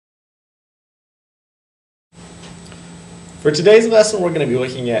For today's lesson, we're going to be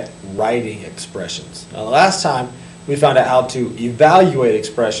looking at writing expressions. Now, the last time we found out how to evaluate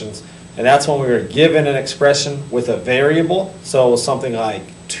expressions, and that's when we were given an expression with a variable. So it was something like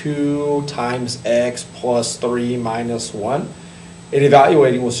 2 times x plus 3 minus 1. And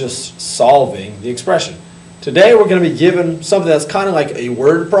evaluating was just solving the expression. Today we're going to be given something that's kind of like a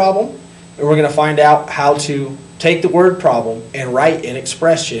word problem, and we're going to find out how to take the word problem and write an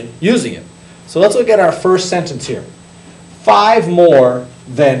expression using it. So let's look at our first sentence here. 5 more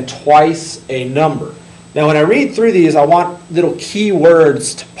than twice a number. Now when I read through these, I want little key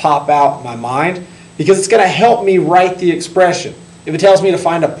words to pop out in my mind because it's going to help me write the expression. If it tells me to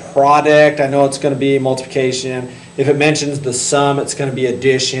find a product, I know it's going to be multiplication. If it mentions the sum, it's going to be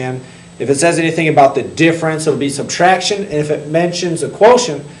addition. If it says anything about the difference, it'll be subtraction. And if it mentions a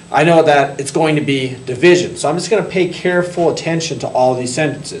quotient, I know that it's going to be division. So I'm just going to pay careful attention to all these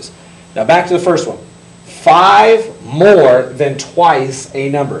sentences. Now back to the first one. 5 more than twice a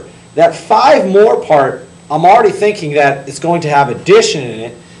number. That 5 more part, I'm already thinking that it's going to have addition in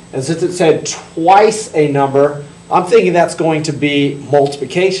it. And since it said twice a number, I'm thinking that's going to be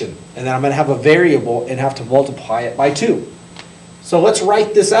multiplication. And then I'm going to have a variable and have to multiply it by 2. So let's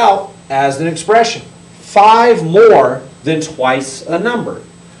write this out as an expression. 5 more than twice a number.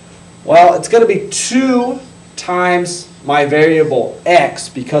 Well, it's going to be 2 times my variable x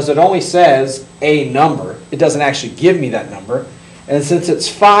because it only says a number. It doesn't actually give me that number. And since it's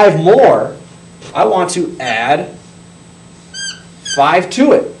 5 more, I want to add 5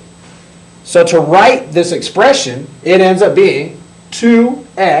 to it. So to write this expression, it ends up being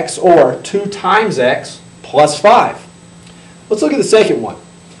 2x or 2 times x plus 5. Let's look at the second one.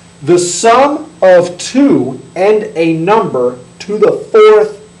 The sum of 2 and a number to the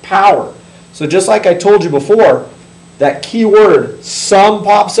 4th power. So just like I told you before, that key word sum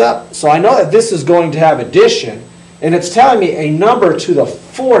pops up. So I know that this is going to have addition. And it's telling me a number to the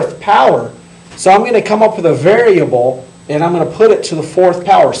 4th power. So I'm going to come up with a variable and I'm going to put it to the 4th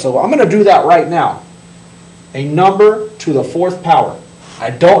power. So I'm going to do that right now. A number to the 4th power.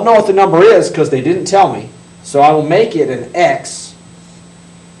 I don't know what the number is because they didn't tell me. So I will make it an x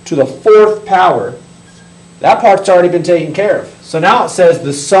to the 4th power. That part's already been taken care of. So now it says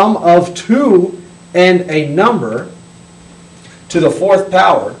the sum of 2 and a number to the 4th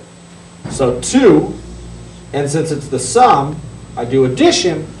power. So 2, and since it's the sum, I do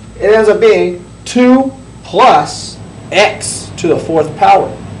addition, it ends up being 2 plus x to the 4th power.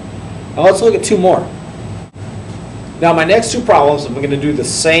 Now let's look at 2 more. Now my next 2 problems, I'm going to do the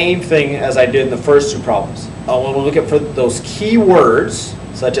same thing as I did in the first 2 problems. I want to look at for those key words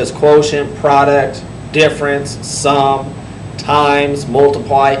such as quotient, product, difference, sum, times,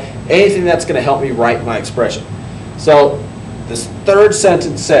 multiply, anything that's going to help me write my expression. So this third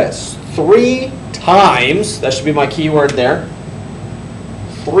sentence says 3 times, that should be my key word there,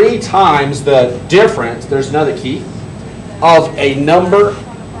 3 times the difference, there's another key, of a number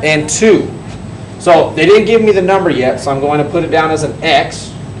and 2. So they didn't give me the number yet, so I'm going to put it down as an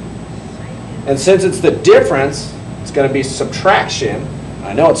x. And since it's the difference, it's going to be subtraction.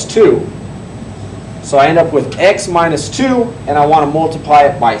 I know it's 2. So I end up with x minus 2, and I want to multiply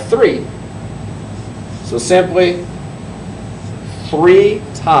it by 3. So simply 3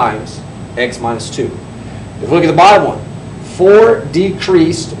 times x minus 2. If we look at the bottom one, 4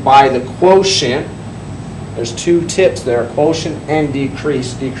 decreased by the quotient. There's 2 tips there, quotient and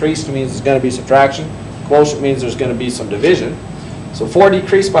decreased. Decreased means it's going to be subtraction. Quotient means there's going to be some division. So 4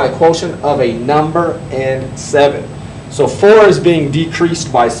 decreased by the quotient of a number and 7. So 4 is being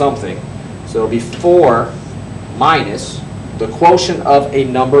decreased by something. So it'll be 4 minus the quotient of a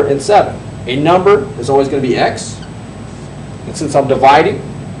number and 7. A number is always going to be x. And since I'm dividing,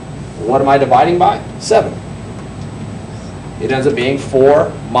 what am I dividing by? 7. It ends up being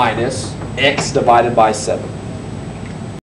 4 minus x divided by 7.